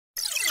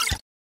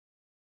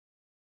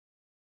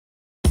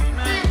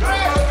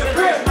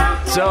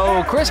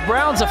So Chris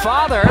Brown's a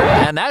father,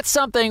 and that's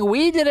something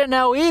we didn't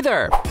know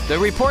either. The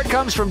report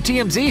comes from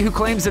TMZ, who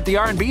claims that the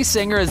R&B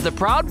singer is the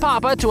proud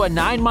papa to a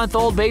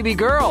 9-month-old baby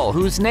girl,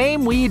 whose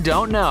name we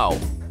don't know.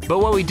 But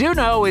what we do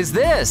know is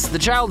this: the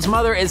child's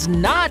mother is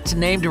not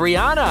named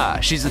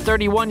Rihanna. She's a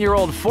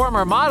 31-year-old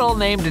former model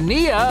named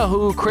Nia,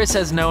 who Chris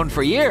has known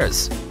for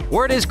years.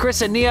 Word is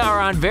Chris and Nia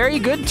are on very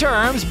good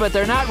terms, but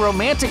they're not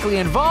romantically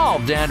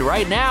involved, and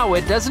right now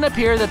it doesn't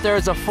appear that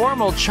there's a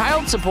formal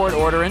child support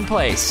order in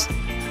place.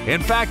 In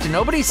fact,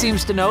 nobody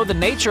seems to know the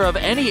nature of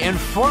any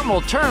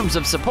informal terms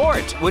of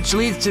support, which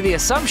leads to the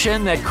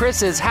assumption that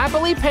Chris is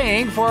happily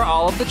paying for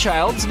all of the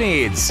child's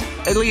needs.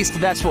 At least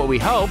that's what we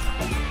hope.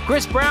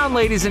 Chris Brown,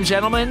 ladies and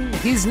gentlemen,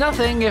 he's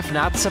nothing if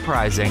not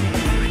surprising.